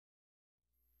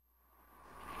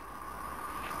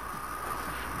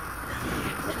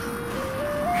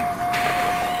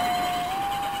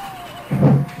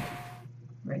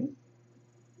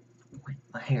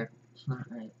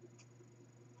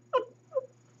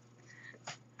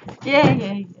Yeah,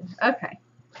 yeah, yeah. Okay.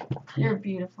 You're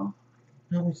beautiful.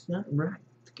 No, it's not right,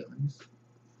 guys.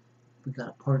 We got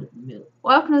a part in the middle.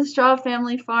 Welcome to the Straw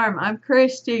Family Farm. I'm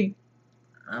Christy.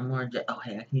 I'm RJ. Oh,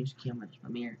 hey, I can use the camera as my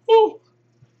mirror.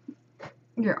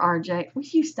 You're RJ. Will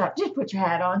you stop? Just put your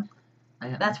hat on.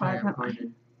 That's why I put my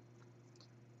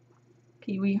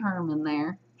Pee Wee Herman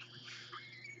there.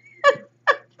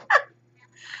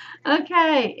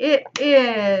 Okay, it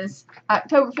is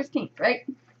October 15th, right?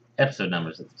 Episode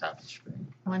numbers at the top of the screen.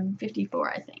 154,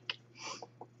 I think.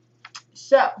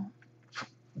 So,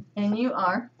 and you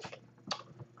are?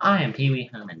 I am Pee Wee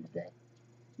Herman today.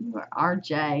 You are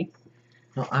RJ.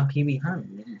 No, I'm Pee Wee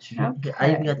Herman. Okay.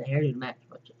 I even got the hairdo to match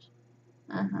bunches.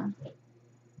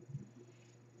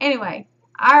 Anyway,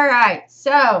 alright,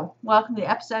 so welcome to the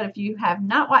episode. If you have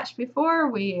not watched before,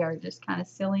 we are just kind of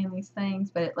silly in these things,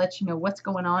 but it lets you know what's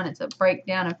going on. It's a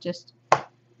breakdown of just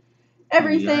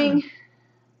everything.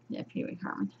 Yeah, Pee Wee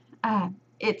Herman.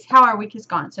 It's how our week has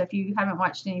gone. So if you haven't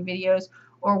watched any videos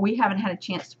or we haven't had a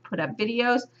chance to put up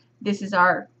videos, this is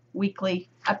our weekly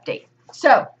update.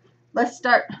 So let's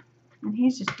start. And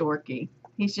he's just dorky.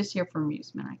 He's just here for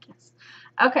amusement, I guess.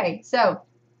 Okay, so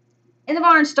in the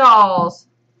barn stalls.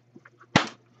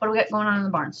 What do we got going on in the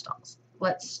barn stalls?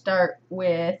 Let's start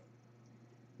with,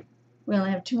 we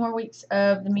only have 2 more weeks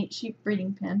of the meat sheep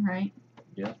breeding pen, right?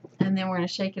 Yeah. And then we're going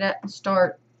to shake it up and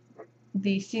start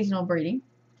the seasonal breeding.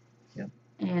 Yeah.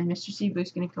 And Mr.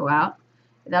 Cebu's going to go out.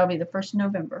 That'll be the 1st of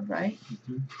November, right?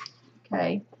 Mm-hmm.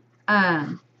 Okay.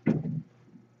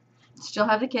 Still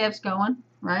have the calves going,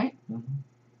 right?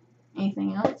 Mm-hmm.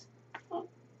 Anything else?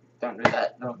 Don't do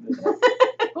that. Don't do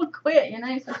that. Well, quit. You're not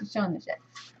even supposed to be showing this yet.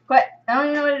 Quit. I don't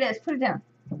even know what it is. Put it down.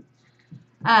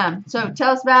 So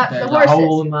tell us about the horses. There's a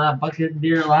hole in my bucket,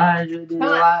 dear Elijah, dear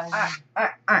Elijah. All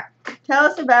right. Tell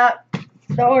us about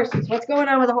the horses. What's going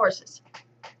on with the horses?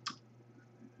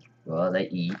 Well, they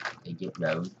eat, they get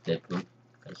rode, they poop,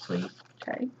 they sleep.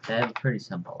 Okay. They have a pretty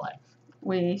simple life.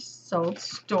 We sold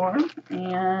Storm,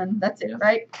 and that's it,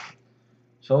 right?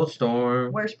 Sold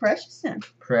Storm. Where's Precious then?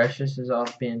 Precious is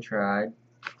off being tried.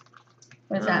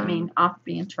 What does that mean, off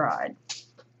being tried?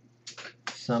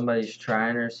 Somebody's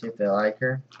trying her, see if they like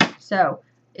her. So,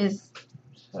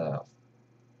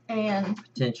 and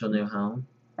potential new home.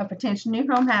 A potential new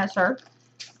home has her,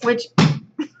 which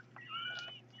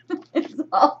is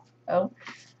also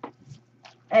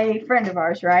a friend of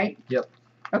ours, right? Yep.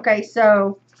 Okay,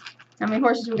 so how many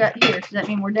horses we got here? Does that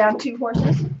mean we're down 2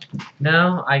 horses?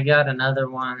 No, I got another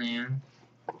one in.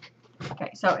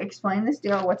 Okay, so explain this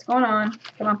deal. What's going on?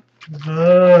 Come on.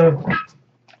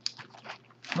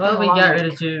 Well, we got rid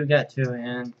of 2, got 2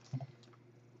 in.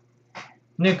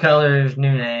 New colors,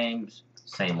 new names,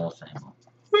 same old, same old.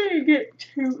 We get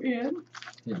 2 in.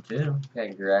 Good too.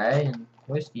 Got gray and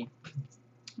whiskey.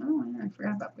 Oh, yeah, I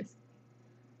forgot about whiskey.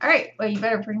 Alright, well, you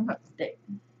better bring up the date.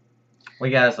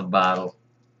 We got us a bottle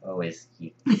of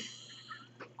whiskey.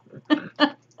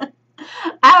 I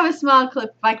have a small clip.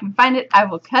 If I can find it, I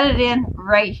will cut it in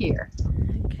right here.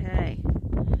 Okay.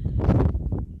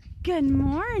 Good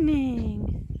morning.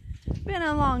 Been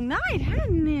a long night,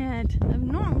 hasn't it? A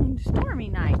normal stormy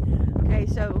night. Okay,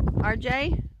 so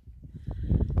RJ,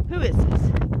 who is this?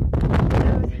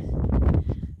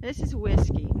 This is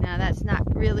Whiskey. Now that's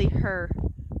not really her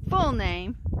full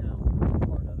name. No,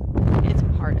 part of it. It's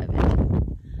part of it.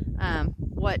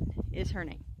 What is her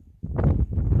name?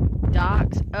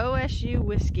 Doc's OSU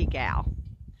Whiskey Gal.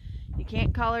 You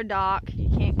can't call her Doc.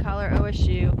 You can't call her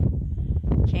OSU.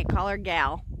 You can't call her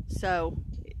Gal. So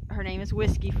her name is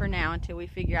Whiskey for now until we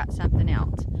figure out something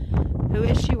else. Who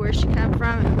is she? Where's she come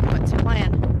from? And what's the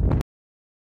plan?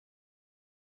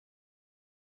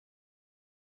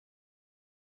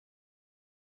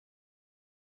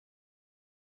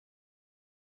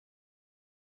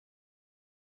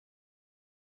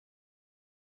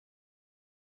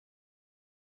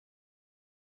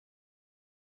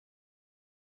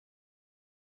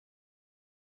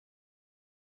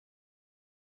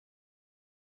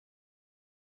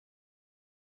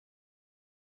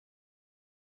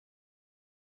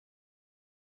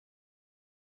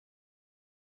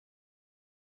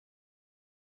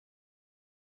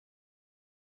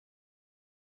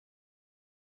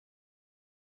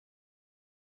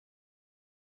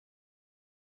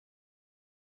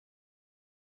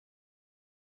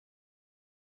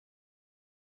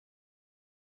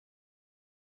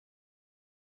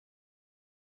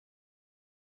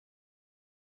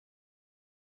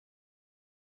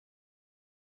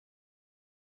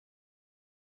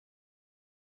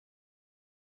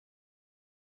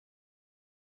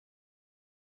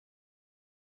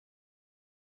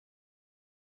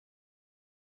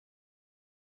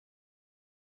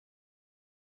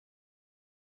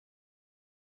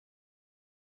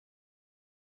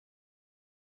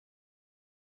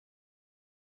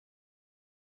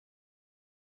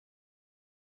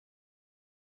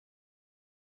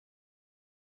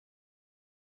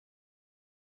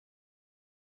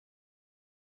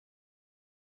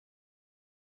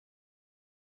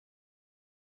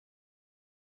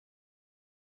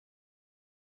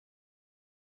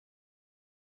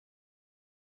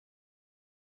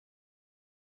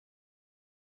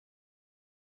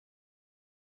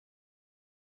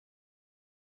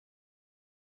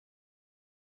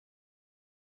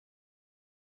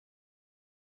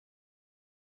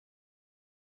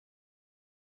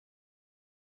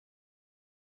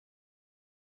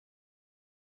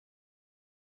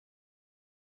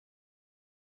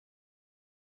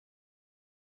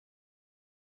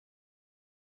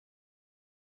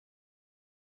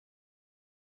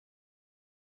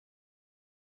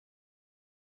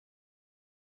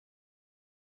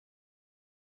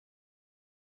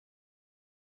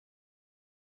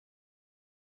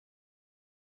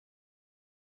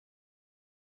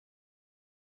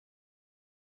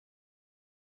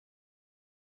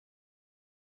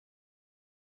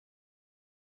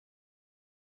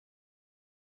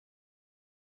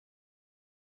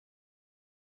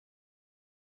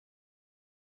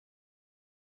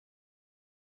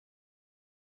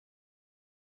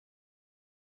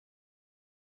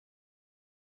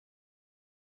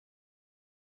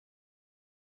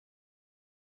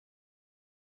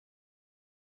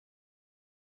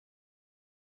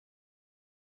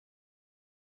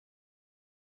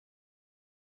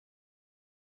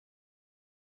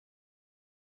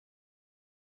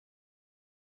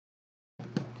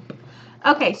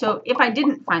 Okay, so if I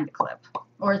didn't find the clip,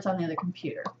 or it's on the other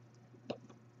computer,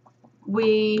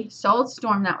 we sold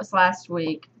Storm. That was last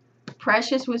week.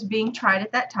 Precious was being tried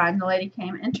at that time. The lady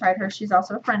came and tried her. She's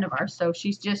also a friend of ours, so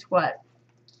she's just, what,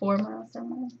 4 miles down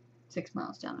the road? 6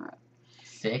 miles down the road.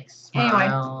 6 Anyway,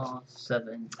 miles,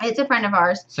 7. It's a friend of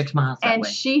ours. 6 miles that And way.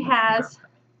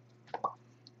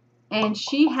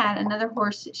 she had another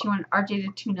horse that she wanted RJ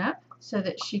to tune up so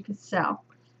that she could sell.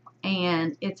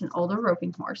 And it's an older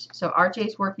roping horse. So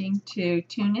RJ's working to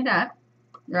tune it up,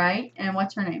 right? And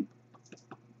what's her name?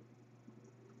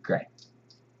 Gray.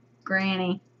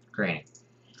 Granny. Granny.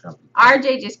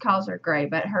 RJ just calls her Gray,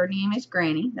 but her name is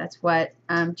Granny. That's what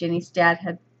Jenny's dad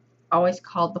had always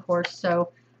called the horse.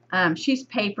 So she's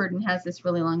papered and has this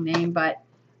really long name, but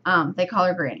they call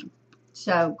her Granny.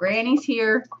 So Granny's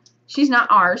here. She's not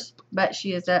ours, but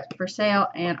she is up for sale,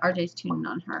 and RJ's tuning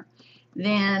on her.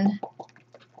 Then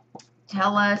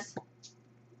tell us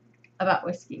about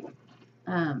Whiskey.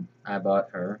 I bought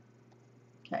her.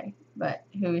 Okay, but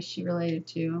who is she related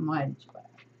to, and why did you buy her?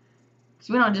 Because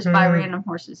we don't just buy random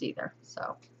horses either.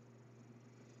 So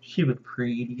she was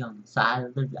pretty on the side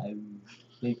of the road.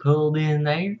 We pulled in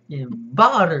there and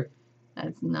bought her.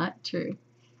 That's not true.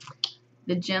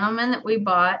 The gentleman that we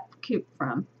bought Coop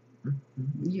from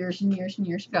years and years and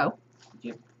years ago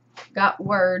got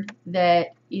word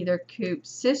that either Coop's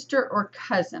sister or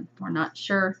cousin, we're not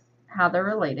sure how they're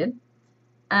related,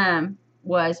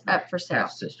 was up for sale.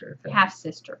 Half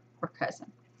sister or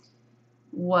cousin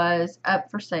was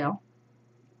up for sale.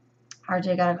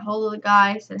 RJ got a hold of the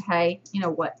guy, said, hey, you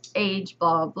know what age,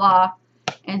 blah, blah, blah.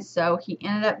 And so he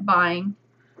ended up buying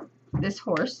this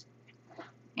horse.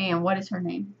 And what is her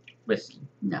name? Whiskey.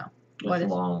 No. What is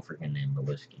a long freaking name of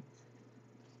Whiskey?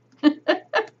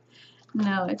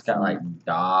 No, it's got like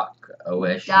Doc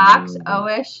OSU. Doc's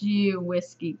OSU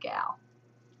Whiskey Gal.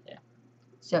 Yeah.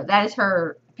 So that is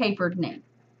her papered name.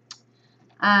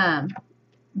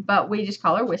 But we just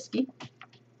call her Whiskey.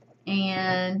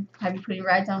 And have you put any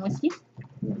rides on Whiskey?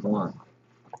 1.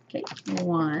 Okay,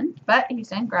 1. But he's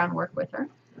done groundwork with her.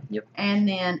 Yep. And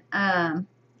then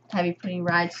have you put any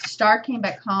rides? Star came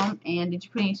back home, and did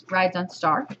you put any rides on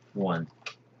Star? 1.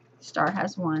 Star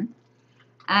has 1.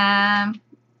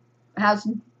 How's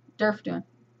Durf doing?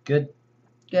 Good.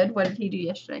 Good. What did he do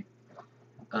yesterday?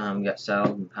 Got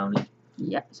saddled and pounded.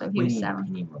 Yep. So he was saddled.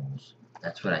 He rolls.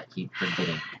 That's what I keep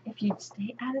forgetting. If you'd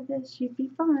stay out of this, you'd be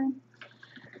fine.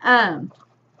 And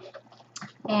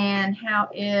how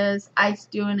is Ice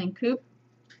doing in Coop?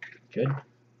 Good.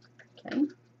 Okay.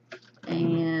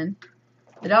 And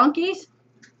the donkeys?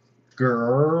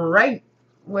 Great.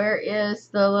 Where is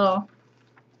the little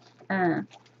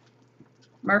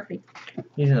Murphy?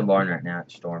 He's in the barn right now. It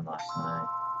stormed last night.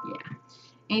 Yeah.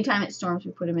 Anytime it storms,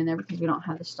 we put him in there because we don't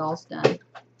have the stalls done.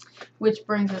 Which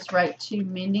brings us right to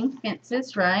mending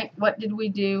fences, right? What did we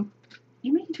do?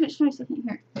 You're making too much noise. I can't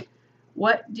hear it.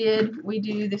 What did we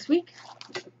do this week?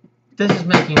 This is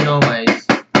making noise.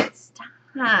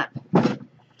 Stop.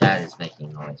 That is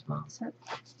making noise, Mom.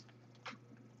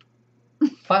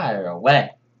 Fire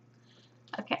away.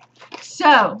 Okay.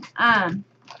 So,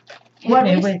 hit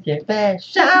me with your best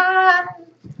shot.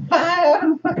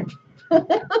 Fire away.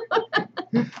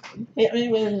 Hit me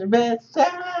with your best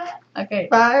shot. Okay.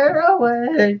 Fire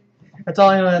away. That's all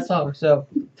I know that song. So,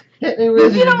 hit me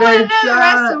with you your don't want to best know shot. the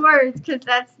rest of the words because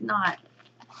that's not.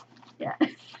 Yeah.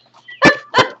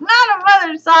 Not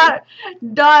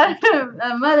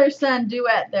a mother-son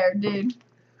duet there, dude.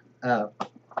 Oh.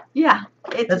 Yeah.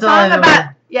 It's That's a song all I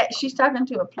about. Yeah, she's talking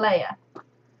to a player.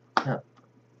 Oh.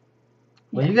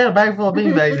 Well, you got a bag full of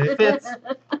beanbags. It fits.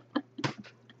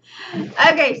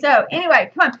 Okay, so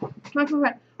anyway, come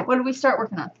on. What did we start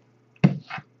working on?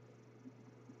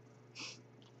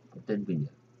 What did we do?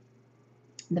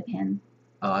 The pen.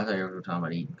 Oh, I thought you were talking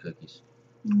about eating cookies.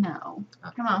 No.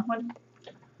 Oh. Come on. What?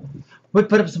 We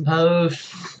put up some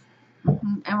posts.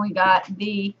 And we got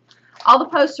all the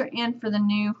posts are in for the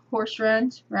new horse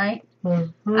runs, right?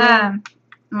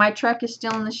 My truck is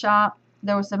still in the shop.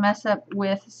 There was a mess up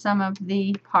with some of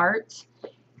the parts.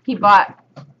 He bought,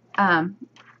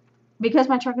 because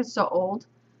my truck is so old,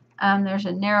 there's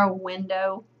a narrow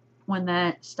window when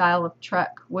that style of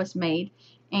truck was made,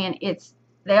 and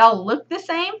they all look the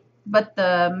same, but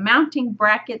the mounting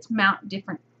brackets mount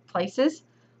different places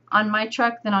on my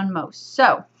truck than on most.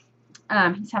 So,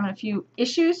 he's having a few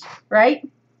issues, right?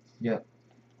 Yeah.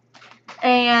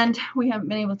 And we haven't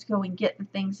been able to go and get the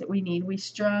things that we need. We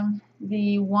strung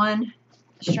the 1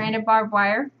 strand of barbed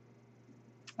wire,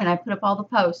 and I put up all the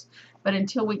posts. But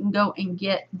until we can go and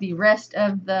get the rest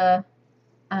of the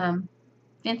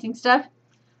fencing stuff,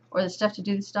 or the stuff to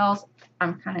do the stalls,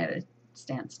 I'm kind of at a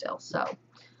stand still. So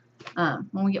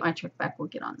when we get my truck back, we'll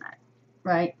get on that.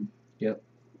 Right? Yep.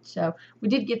 So we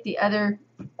did get the other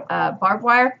barbed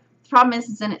wire. The problem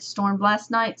is then it stormed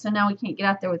last night, so now we can't get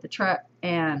out there with the truck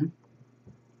and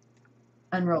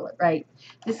unroll it. Right?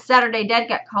 This Saturday, Dad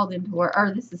got called into work,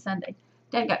 or this is Sunday.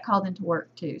 Dad got called into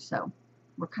work too, so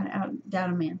we're kind of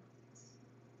down a man.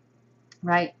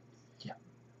 Right? Yeah.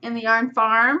 In the yarn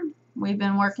farm, we've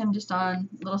been working just on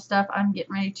little stuff. I'm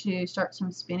getting ready to start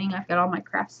some spinning. I've got all my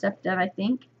craft stuff done, I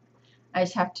think. I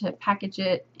just have to package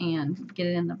it and get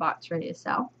it in the box ready to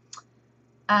sell.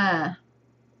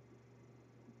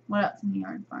 What else in the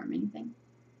yarn farm? Anything?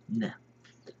 No.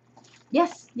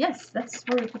 Yes, that's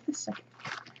where we put this stuff.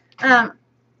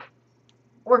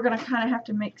 We're going to kind of have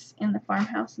to mix in the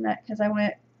farmhouse and that because I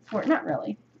went for it. Not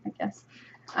really, I guess.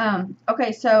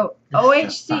 Okay, so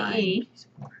OHCE.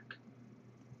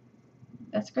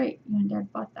 That's great. You and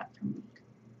Dad bought that from me.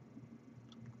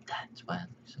 That's why it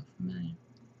looks so familiar.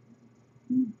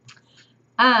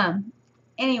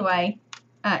 Anyway,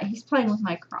 he's playing with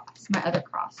my cross, my other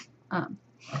cross. I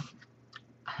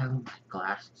have my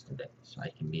glasses today, so I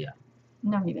can be a...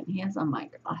 No, he didn't. He has on my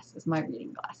glasses, my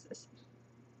reading glasses.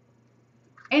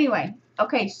 Anyway,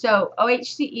 okay, so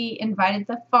OHCE invited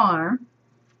the farm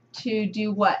to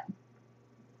do what?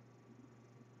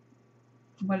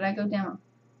 What did I go down?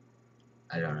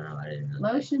 I don't know. I didn't know.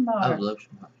 Lotion bars. Oh,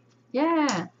 lotion bars.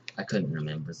 Yeah. I couldn't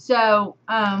remember. So,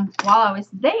 while I was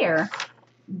there,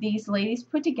 these ladies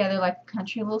put together like a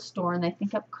country little store, and they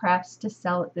think up crafts to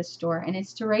sell at this store, and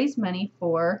it's to raise money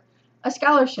for a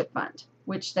scholarship fund,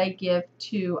 which they give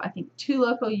to, I think, 2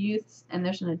 local youths, and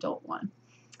there's an adult one.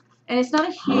 And it's not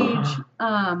a huge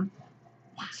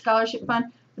scholarship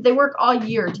fund, but they work all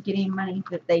year to get any money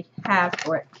that they have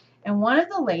for it. And one of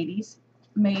the ladies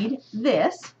made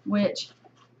this, which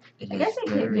I guess it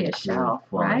could be a shelf,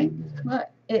 right? Look,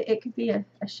 it could be a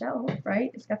shelf, right?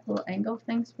 It's got the little angle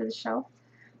things for the shelf.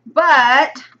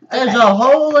 But there's a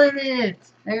hole in it.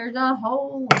 There's a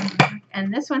hole in it.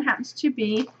 And this one happens to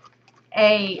be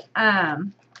a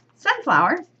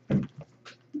sunflower.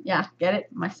 Yeah, get it?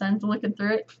 My son's looking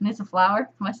through it, and it's a flower.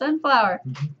 My sunflower.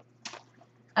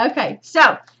 Okay,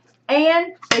 so,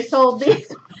 and they sold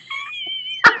these.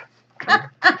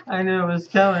 I knew it was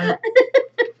coming.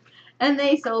 And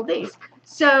they sold these.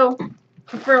 So,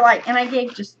 for like, and I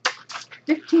gave just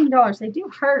 $15. They do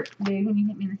hurt, dude, when you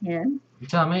hit me in the head. You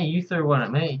tell me, you threw one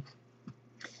at me.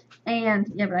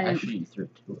 And, yeah, but I didn't. Actually, you threw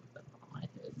 2 of them on my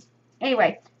head.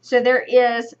 Anyway, so there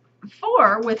is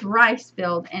 4 with rice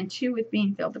filled and 2 with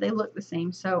bean filled, but they look the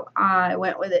same. So I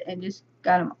went with it and just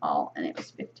got them all, and it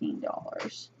was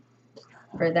 $15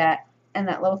 for that and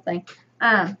that little thing.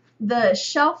 The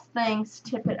shelf things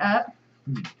tip it up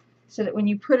so that when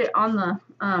you put it on the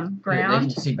ground,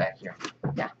 you can see back here.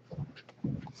 Yeah.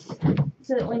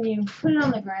 So that when you put it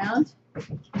on the ground,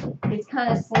 it's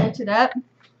kind of slanted up.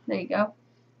 There you go.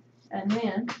 And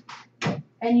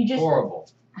you just horrible.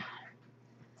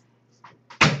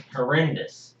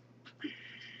 Horrendous.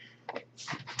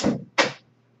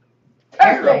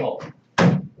 Terrible.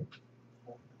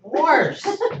 Worse.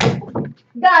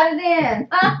 Got it in.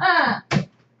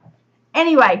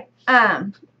 Anyway,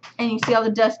 and you see all the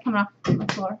dust coming off the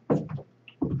floor.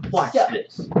 Watch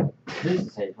this. This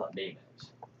is how you put bean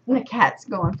bags. And the cat's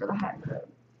going for the high road.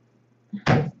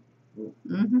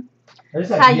 That's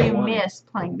how you miss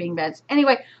playing beanbags.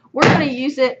 Anyway, we're going to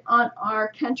use it on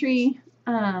our country,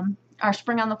 our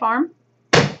spring on the farm.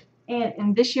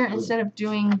 And this year, instead of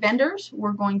doing vendors,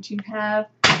 we're going to have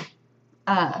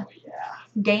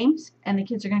games, and the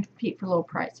kids are going to compete for little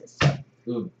prizes.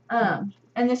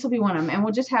 And this will be one of them. And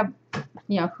we'll just have,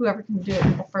 whoever can do it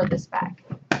the furthest back.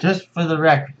 Just for the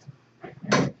record,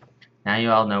 now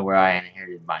you all know where I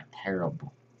inherited my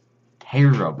terrible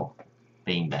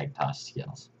beanbag toss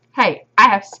skills. Hey, I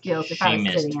have skills if I She was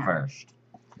missed sitting first.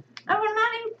 Oh, we're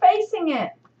not even facing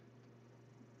it.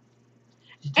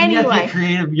 You Anyway. have to be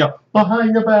creative. Yo,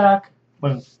 behind the back.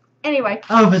 Anyway,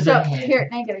 Over so the head. here,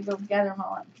 now I gotta go gather them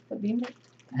all up. The beanbag.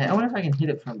 Hey, I wonder if I can hit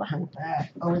it from behind the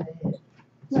back. Over the head.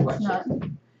 No, it's not.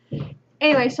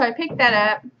 Anyway, so I picked that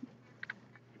up.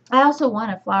 I also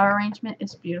want a flower arrangement.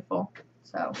 It's beautiful.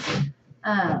 So,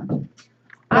 But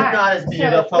not as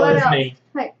beautiful as me.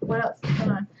 Hey, what else is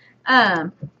going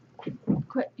on?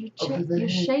 Quit. You're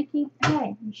shaking.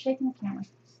 Hey, you're shaking the camera.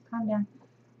 Calm down.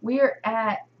 We are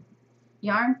at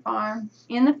Yarn Farm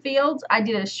in the fields. I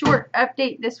did a short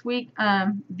update this week.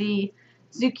 The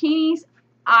zucchinis,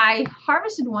 I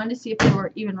harvested one to see if they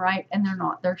were even ripe, and they're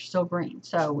not. They're still green,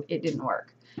 so it didn't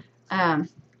work.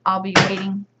 I'll be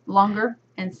waiting longer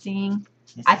and seeing.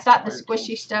 I thought the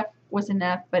squishy stuff was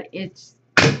enough, but it's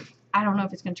I don't know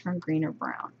if it's going to turn green or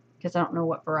brown because I don't know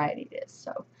what variety it is.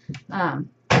 So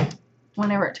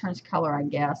whenever it turns color, I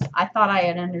guess. I thought I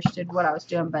had understood what I was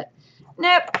doing, but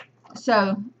nope.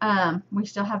 So we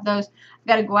still have those. I've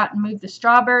got to go out and move the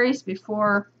strawberries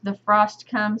before the frost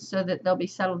comes so that they'll be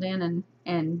settled in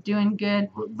and doing good.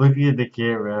 Looking at the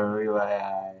camera, look at my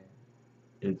eye.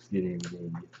 It's getting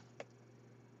big.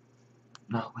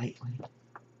 No, wait.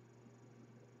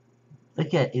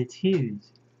 Look at it, it's huge.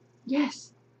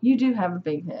 Yes, you do have a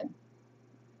big head.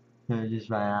 No, just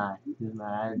my eye. Just my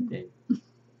eye big.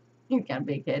 You've got a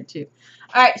big head too.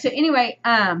 All right. So anyway,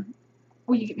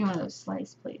 will you get me one of those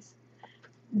slices, please?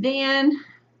 Then,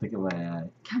 Look at my eye.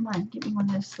 come on, get me one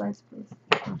of those slices, please.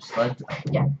 Sled.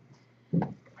 Yeah.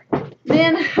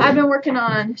 Then I've been working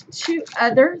on 2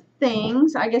 other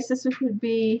things. I guess this would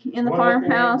be in the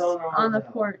farmhouse, on the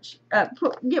porch.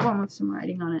 Get one with some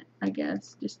writing on it, I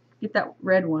guess. Just get that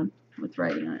red one with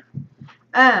writing on it.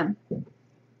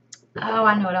 Oh,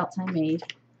 I know what else I made.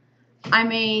 I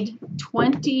made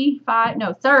 30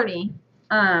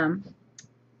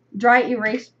 dry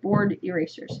erase board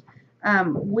erasers.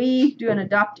 We do an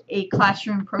adopt a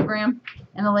classroom program,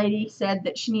 and the lady said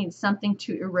that she needs something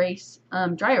to erase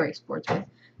dry erase boards with.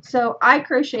 So I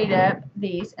crocheted up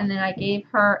these, and then I gave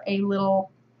her a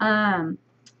little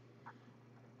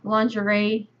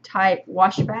lingerie type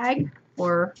wash bag,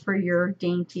 or for your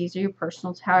dainties or your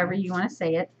personals, however you want to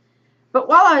say it. But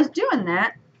while I was doing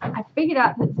that, I figured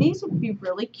out that these would be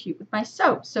really cute with my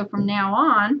soap. So from now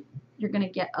on, you're going to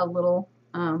get a little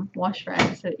wash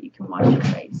rag so that you can wash your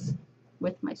face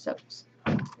with my soaps.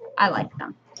 I like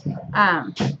them.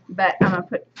 But I'm going to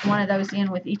put one of those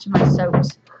in with each of my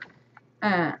soaps.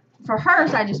 For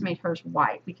hers, I just made hers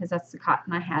white because that's the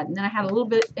cotton I had. And then I had a little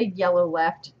bit of yellow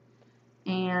left.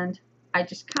 And I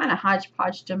just kind of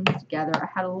hodgepodged them together. I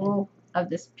had a little of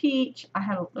this peach. I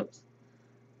had a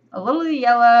little of the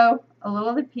yellow, a little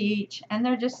of the peach, and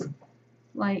they're just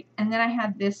like, and then I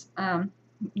had this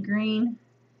green,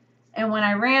 and when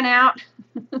I ran out,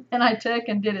 and I took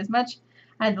and did as much,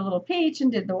 I had the little peach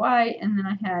and did the white, and then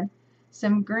I had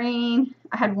some green.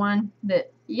 I had one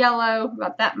that yellow,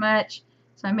 about that much,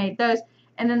 so I made those,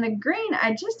 and then the green,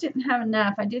 I just didn't have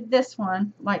enough. I did this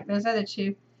one, like those other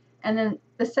 2, and then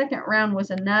the second round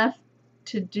was enough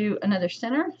to do another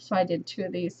center, so I did 2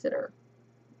 of these that are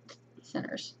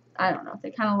centers. I don't know.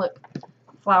 They kind of look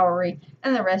flowery.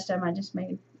 And the rest of them I just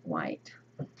made white.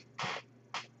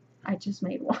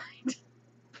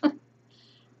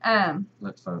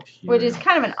 Look, folks. Which is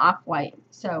kind of an off-white.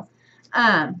 So,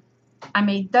 I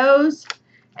made those.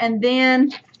 And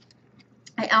then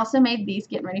I also made these,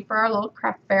 getting ready for our little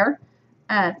craft fair.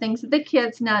 Things that the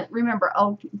kids, now remember,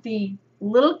 the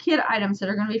little kid items that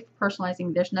are going to be for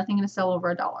personalizing, there's nothing going to sell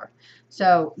over $1.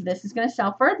 So this is going to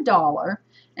sell for $1.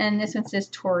 And this one says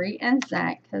Tori and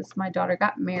Zach because my daughter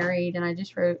got married, and I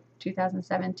just wrote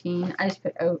 2017. I just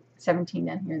put 17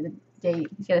 down here, the date.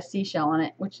 He's got a seashell on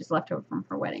it, which is left over from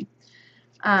her wedding.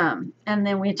 And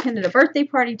then we attended a birthday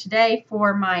party today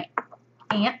for my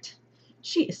aunt.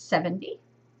 She is 70,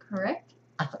 correct?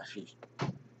 I thought she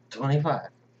was 25.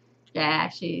 Yeah,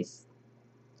 she's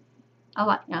a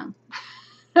lot young.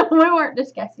 We weren't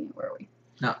discussing it, were we?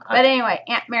 No. But anyway,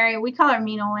 Aunt Mary, we call her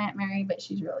mean old Aunt Mary, but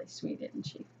she's really sweet, isn't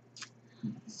she?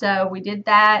 So we did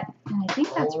that, and I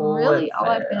think that's really all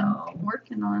I've been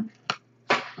working on.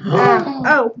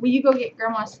 Oh, will you go get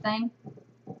Grandma's thing?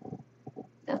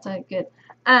 That's a good.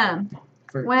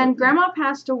 When Grandma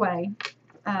passed away,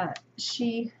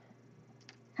 she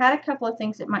had a couple of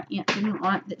things that my aunt didn't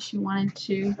want that she wanted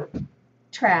to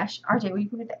trash. RJ, will you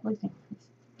go get that blue thing,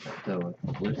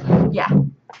 please? Yeah.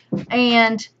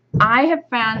 And I have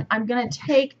found I'm going to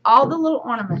take all the little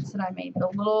ornaments that I made, the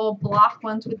little block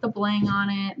ones with the bling on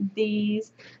it, the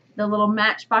little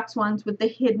matchbox ones with the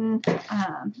hidden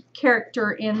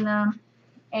character in them,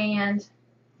 and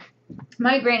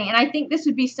my granny. And I think this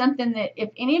would be something that if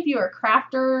any of you are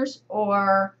crafters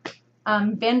or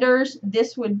vendors,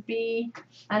 this would be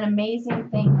an amazing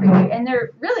thing for you. And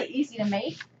they're really easy to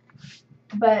make,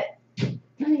 but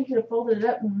you could have folded it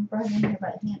up and brought it in here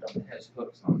by the handle. It has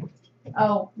hooks on it.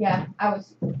 Oh, yeah, I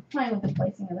was playing with the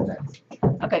placing of the hooks.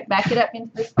 Okay, back it up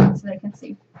into the spot so they can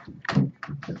see.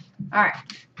 Alright.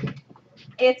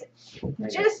 It's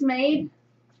just made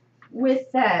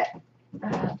with that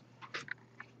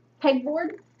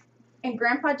pegboard, and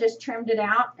Grandpa just trimmed it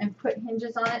out and put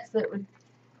hinges on it so that it would,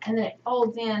 and then it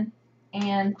folds in,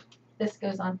 and this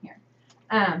goes on here.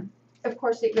 Of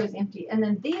course, it goes empty. And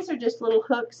then these are just little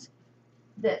hooks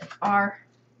that are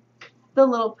the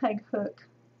little peg hook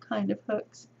kind of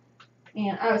hooks,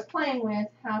 and I was playing with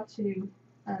how to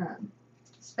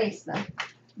space them,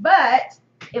 but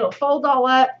it'll fold all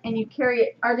up, and you carry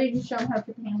it. RJ, just show them how to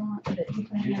put the handle on it, so that you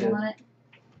put a handle on it.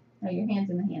 No, your hand's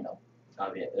in the handle.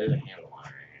 Oh yeah, there's a handle on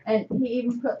it. And he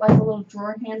even put like a little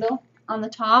drawer handle on the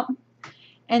top.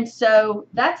 And so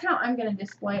that's how I'm going to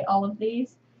display all of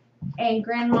these. And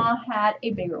Grandma had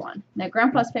a bigger one. Now,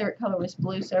 Grandpa's favorite color was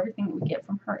blue, so everything that we get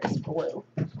from her is blue.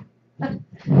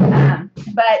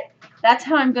 But that's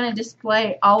how I'm going to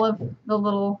display all of the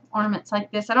little ornaments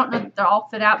like this. I don't know that they're all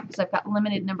fit out because I've got a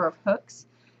limited number of hooks.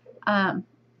 And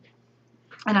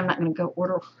I'm not going to go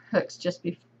order hooks just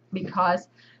because.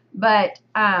 But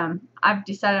I've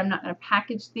decided I'm not going to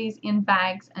package these in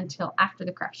bags until after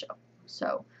the craft show.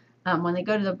 So when they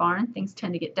go to the barn, things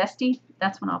tend to get dusty.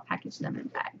 That's when I'll package them in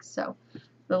bags. So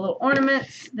the little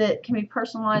ornaments that can be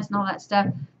personalized and all that stuff.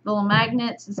 The little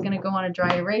magnets is going to go on a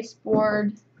dry erase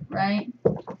board, right?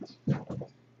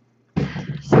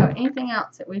 So anything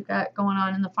else that we've got going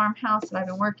on in the farmhouse that I've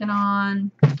been working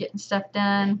on, getting stuff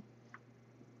done?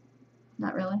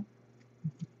 Not really.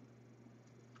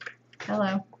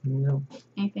 Hello. No.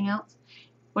 Anything else?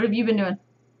 What have you been doing?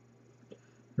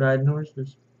 Riding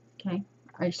horses. Okay.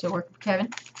 Are you still working for Kevin?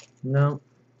 No.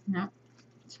 No.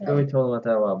 So we told him about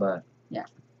that a while back. Yeah.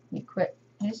 He quit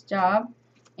his job.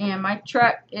 And my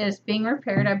truck is being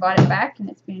repaired. I bought it back and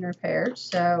it's being repaired.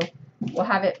 So we'll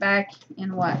have it back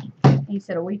in what? He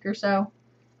said a week or so.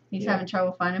 He's having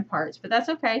trouble finding parts. But that's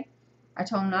okay. I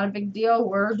told him not a big deal.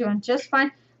 We're doing just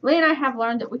fine. Lee and I have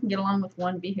learned that we can get along with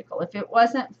one vehicle. If it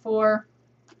wasn't for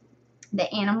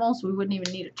the animals, we wouldn't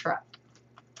even need a truck.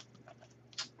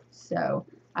 So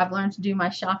I've learned to do my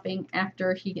shopping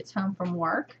after he gets home from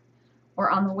work or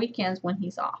on the weekends when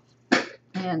he's off.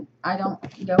 And I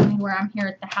don't go anywhere. I'm here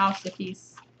at the house if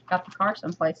he's got the car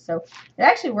someplace. So it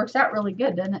actually works out really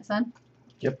good, doesn't it, son?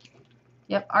 Yep.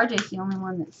 Yep, RJ's the only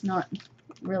one that's not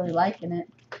really liking it.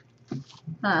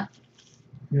 Huh.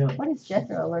 Yeah. What is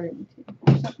Jethro alerting to?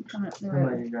 There's something coming up the road.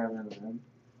 Somebody driving in the road.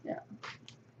 Yeah.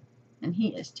 And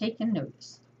he is taking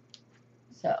notice.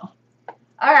 So,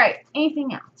 alright,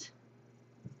 anything else?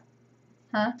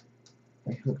 Huh?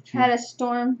 Had a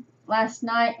storm last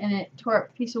night and it tore up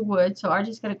a piece of wood, so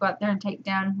RJ's got to go out there and take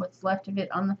down what's left of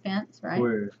it on the fence, right?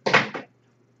 Where?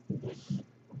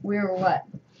 We're what?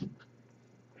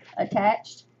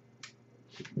 Attached?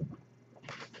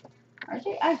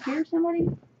 RJ, I hear somebody,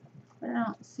 but I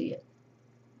don't see it.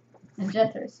 And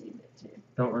Jethro sees it too.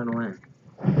 Don't run away.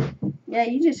 Yeah,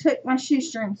 you just hooked my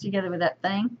shoestrings together with that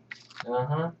thing.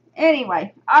 Uh-huh.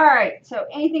 Anyway, alright, so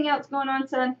anything else going on,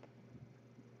 son?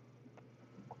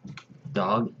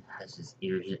 Dog has his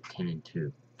ears at 10 and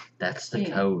 2. That's the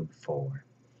Yeah. code for.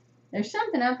 There's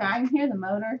something up there. I can hear the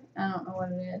motor. I don't know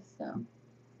what it is, so.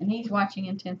 And he's watching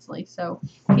intensely, so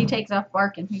if he takes off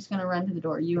barking, who's going to run to the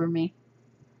door, you or me?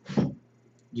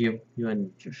 You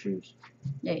and your shoes.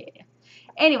 Yeah.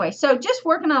 Anyway, so just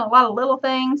working on a lot of little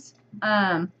things.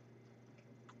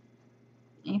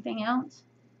 Anything else?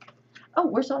 Oh,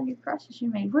 where's all your crosses you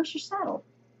made? Where's your saddle?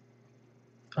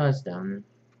 Oh, it's done.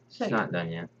 So, It's not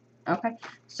done yet. okay.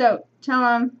 So tell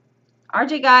him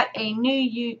RJ got a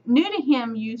new to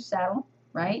him used saddle,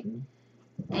 right?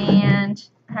 Mm-hmm. And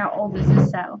how old is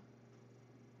this saddle?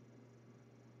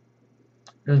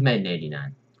 It was made in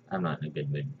 89. I'm not in a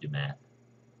good mood to do math.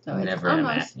 So I'm never in a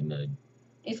mathy mood.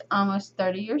 It's almost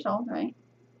 30 years old, right?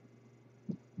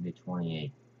 It'll be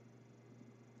 28.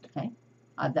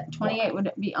 That 28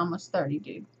 would be almost 30,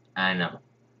 dude. I know.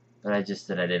 But I just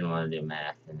said I didn't want to do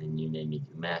math, and then you made me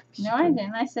do math. No, I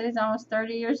didn't. I said he's almost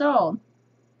 30 years old.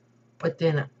 But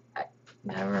then,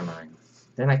 never mind.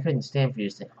 Then I couldn't stand for you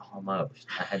to say almost.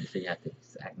 I had to figure out the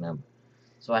exact number.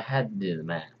 So I had to do the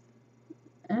math.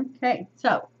 Okay,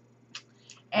 so,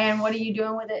 and what are you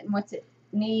doing with it, and what's it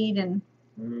need? And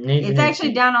Needs it's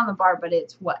actually down on the bar, but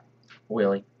it's what?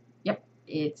 Willie. Yep,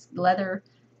 it's leather.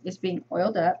 It's being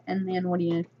oiled up, and then what are you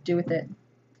gonna do with it?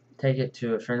 Take it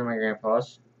to a friend of my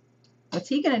grandpa's. What's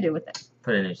he gonna do with it?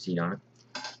 Put a new seat on it.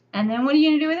 And then what are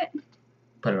you gonna do with it?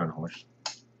 Put it on a horse.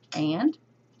 And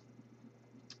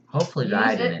Hopefully Use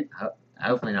ride in it. it.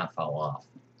 Hopefully not fall off.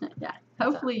 yeah,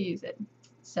 hopefully use it.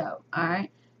 So, all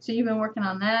right. So you've been working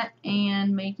on that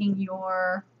and making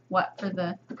your what for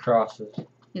the Crosses.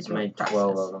 his I rope made crosses.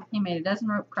 12 of them. He made a dozen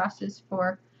rope crosses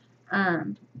for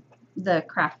the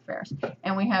craft fairs.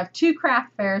 And we have 2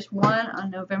 craft fairs, one on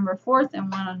November 4th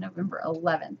and one on November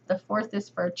 11th. The 4th is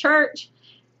for church,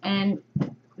 and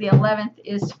the 11th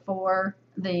is for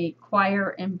the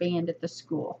choir and band at the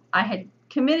school. I had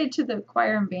committed to the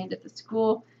choir and band at the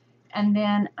school, and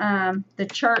then the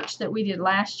church that we did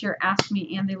last year asked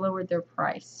me, and they lowered their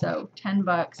price. So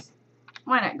 $10.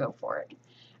 Why not go for it?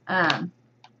 All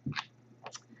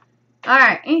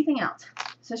right, anything else?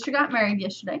 sister got married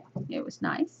yesterday. It was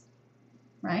nice,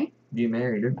 right? You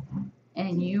married her.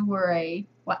 And you were a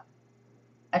what?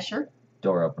 Usher.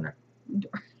 Door opener.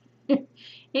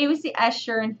 He was the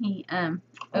usher, and he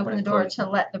opened the door to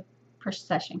let the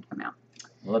procession come out.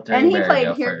 And he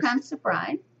played "Here Comes the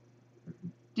Bride."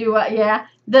 Do what? Yeah.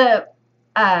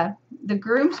 The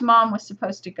groom's mom was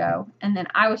supposed to go, and then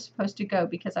I was supposed to go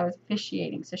because I was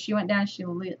officiating. So she went down, she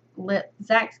lit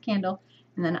Zach's candle,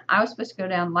 and then I was supposed to go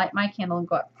down, light my candle, and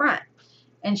go up front.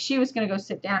 And she was going to go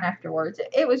sit down afterwards.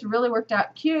 It was really worked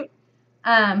out cute.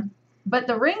 But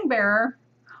the ring bearer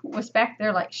was back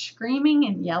there like screaming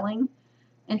and yelling,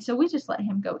 and so we just let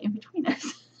him go in between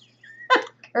us.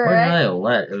 Correct? Well,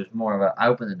 it was more of I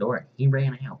opened the door and he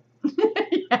ran out.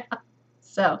 Yeah.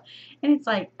 So, and it's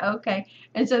like, okay.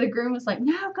 And so the groom was like,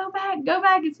 no, go back,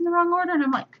 it's in the wrong order. And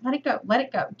I'm like, let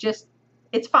it go. Just,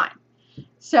 it's fine.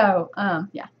 So,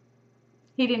 yeah.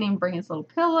 He didn't even bring his little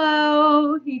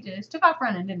pillow. He just took off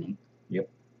running, didn't he? Yep.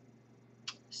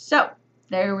 So,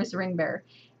 there was the ring bearer.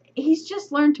 He's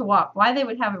just learned to walk. Why they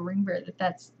would have a ring bearer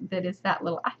that is that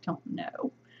little, I don't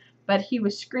know. But he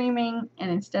was screaming,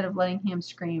 and instead of letting him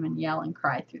scream and yell and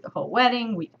cry through the whole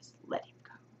wedding, we just let him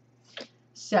go.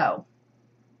 So,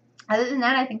 other than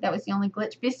that, I think that was the only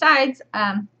glitch. Besides,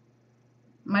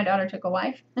 my daughter took a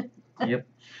wife. Yep.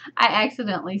 I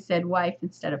accidentally said wife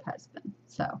instead of husband.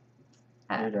 So.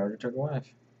 Your daughter took a wife.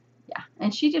 Yeah,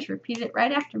 and she just repeated it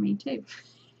right after me, too.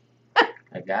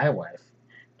 A guy wife.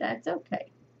 That's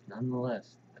okay.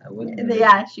 Nonetheless. That wouldn't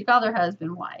Yeah, she called her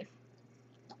husband wife.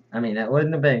 I mean, that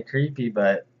wouldn't have been creepy,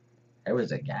 but there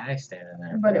was a guy standing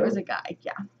there. But it was a guy,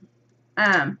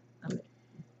 yeah.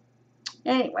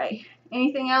 Anyway,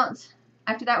 anything else?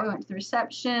 After that, we went to the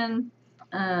reception.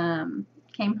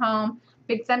 Came home.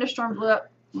 Big thunderstorm blew up.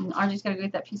 And RJ's got to go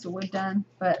get that piece of wood done.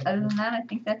 But other than that, I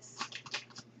think that's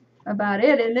about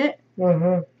it, isn't it?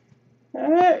 Uh-huh.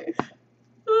 All right.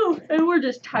 Ooh, and we're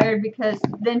just tired because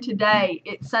then today,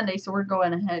 it's Sunday, so we're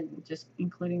going ahead and just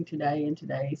including today and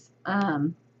today's.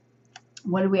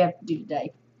 What do we have to do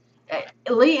today?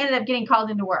 Lee ended up getting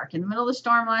called into work. In the middle of the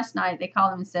storm last night, they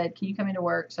called him and said, can you come into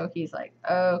work? So he's like,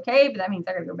 okay, but that means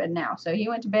I got to go to bed now. So he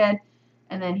went to bed,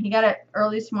 and then he got up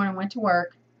early this morning, went to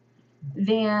work.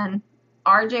 Then,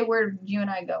 RJ, where did you and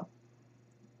I go?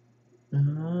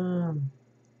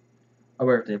 A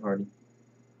birthday party.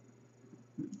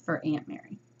 For Aunt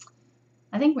Mary.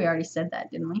 I think we already said that,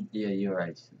 didn't we? Yeah, you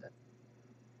already said that.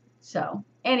 So,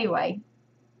 anyway,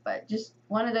 but just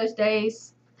one of those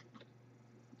days.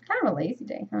 Kind of a lazy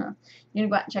day, huh? You gonna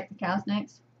go out and check the cows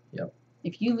next? Yep.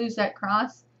 If you lose that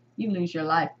cross, you lose your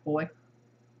life, boy.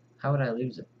 How would I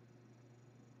lose it?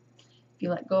 If you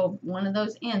let go of one of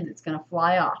those ends, it's gonna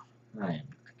fly off. I am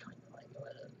not going to let go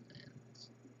of those ends.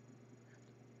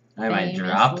 I might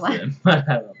drop them, but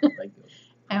I don't let go.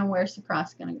 And where's the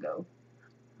cross gonna go?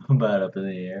 About up in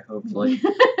the air, hopefully.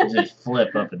 Just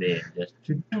flip up in the air. Just.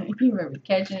 You remember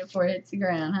catching it before it hits the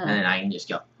ground, huh? And then I can just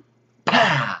go,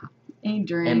 pow! He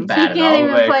dreams. And He bat can't it all the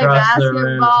even way play across the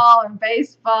room. basketball and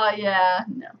baseball. Yeah,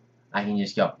 no. I can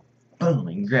just go, boom,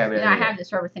 and grab it. You know, I have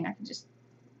this rubber thing. I can just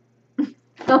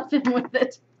thump him with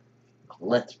it.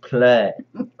 Let's play.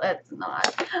 Let's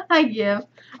not. I give.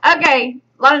 Okay,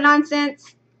 a lot of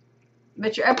nonsense,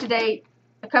 but you're up to date.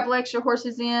 A couple extra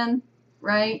horses in,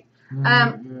 right?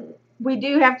 We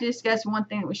do have to discuss one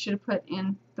thing that we should have put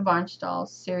in the barn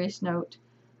stalls. Serious note.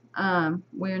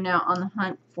 We are now on the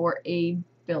hunt for a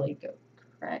billy goat,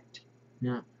 correct?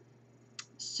 Yeah.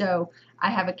 So I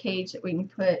have a cage that we can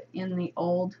put in the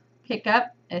old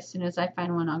pickup. As soon as I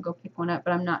find one, I'll go pick one up,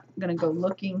 but I'm not going to go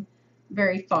looking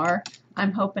very far.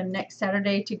 I'm hoping next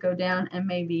Saturday to go down and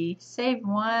maybe save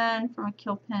one from a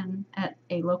kill pen at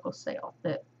a local sale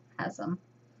that has them,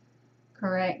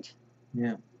 correct?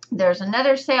 Yeah. There's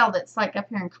another sale that's like up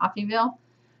here in Coffeyville,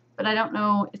 but I don't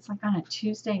know. It's like on a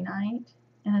Tuesday night,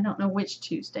 and I don't know which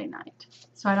Tuesday night.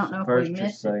 So I don't know if we missed it.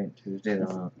 First or second Tuesday,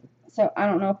 though. So I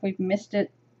don't know if we've missed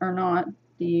it or not.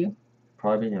 Do you?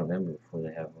 Probably November before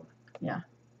they have one. Yeah.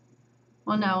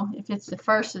 Well, no. If it's the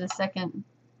first or the second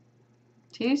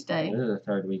Tuesday. This is the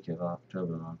third week of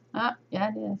October. Oh, yeah,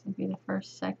 it is. It'd be the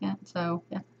first, second. So,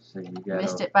 yeah. So you got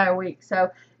Missed it by a week. So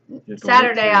just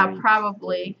Saturday wait 2 I'll weeks.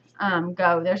 probably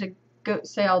go. There's a goat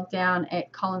sale down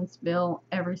at Collinsville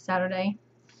every Saturday.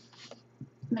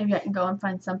 Maybe I can go and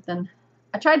find something.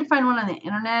 I tried to find one on the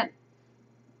internet,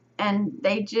 and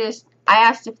I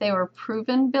asked if they were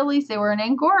proven billies. They were an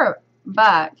Angora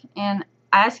buck, and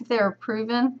I asked if they were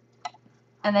proven,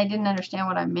 and they didn't understand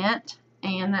what I meant,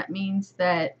 and that means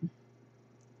that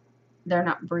they're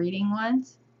not breeding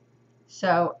ones.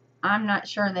 So I'm not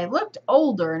sure, and they looked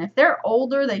older, and if they're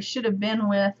older, they should have been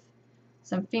with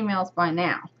some females by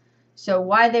now. So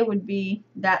why they would be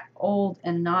that old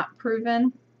and not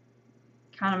proven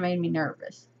kind of made me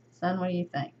nervous. Son, what do you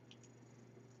think?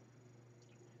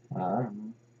 I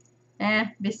don't know.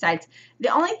 Besides, the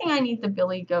only thing I need the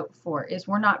billy goat for is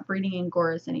we're not breeding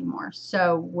Angoras anymore.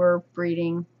 So we're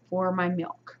breeding for my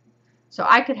milk. So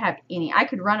I could have any. I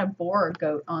could run a boar or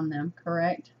goat on them,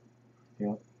 correct?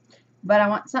 Yep. But I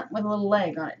want something with a little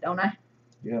leg on it, don't I?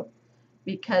 Yep.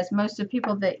 Because most of the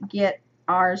people that get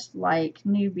ours, like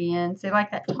Nubians, they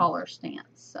like that taller stance.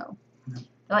 So they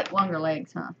like longer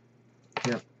legs, huh?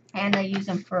 Yep. And they use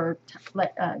them for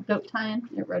goat tying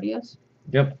at rodeos.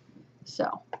 Yep. So,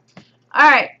 all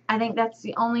right. I think that's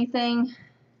the only thing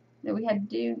that we had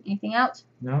to do. Anything else?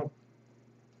 No.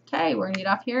 Okay, we're going to get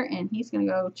off here, and he's going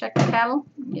to go check the cattle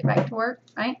and get back to work,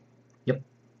 right? Yep.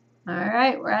 All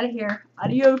right, we're out of here.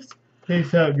 Adios.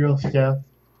 Peace out, Girl Scout.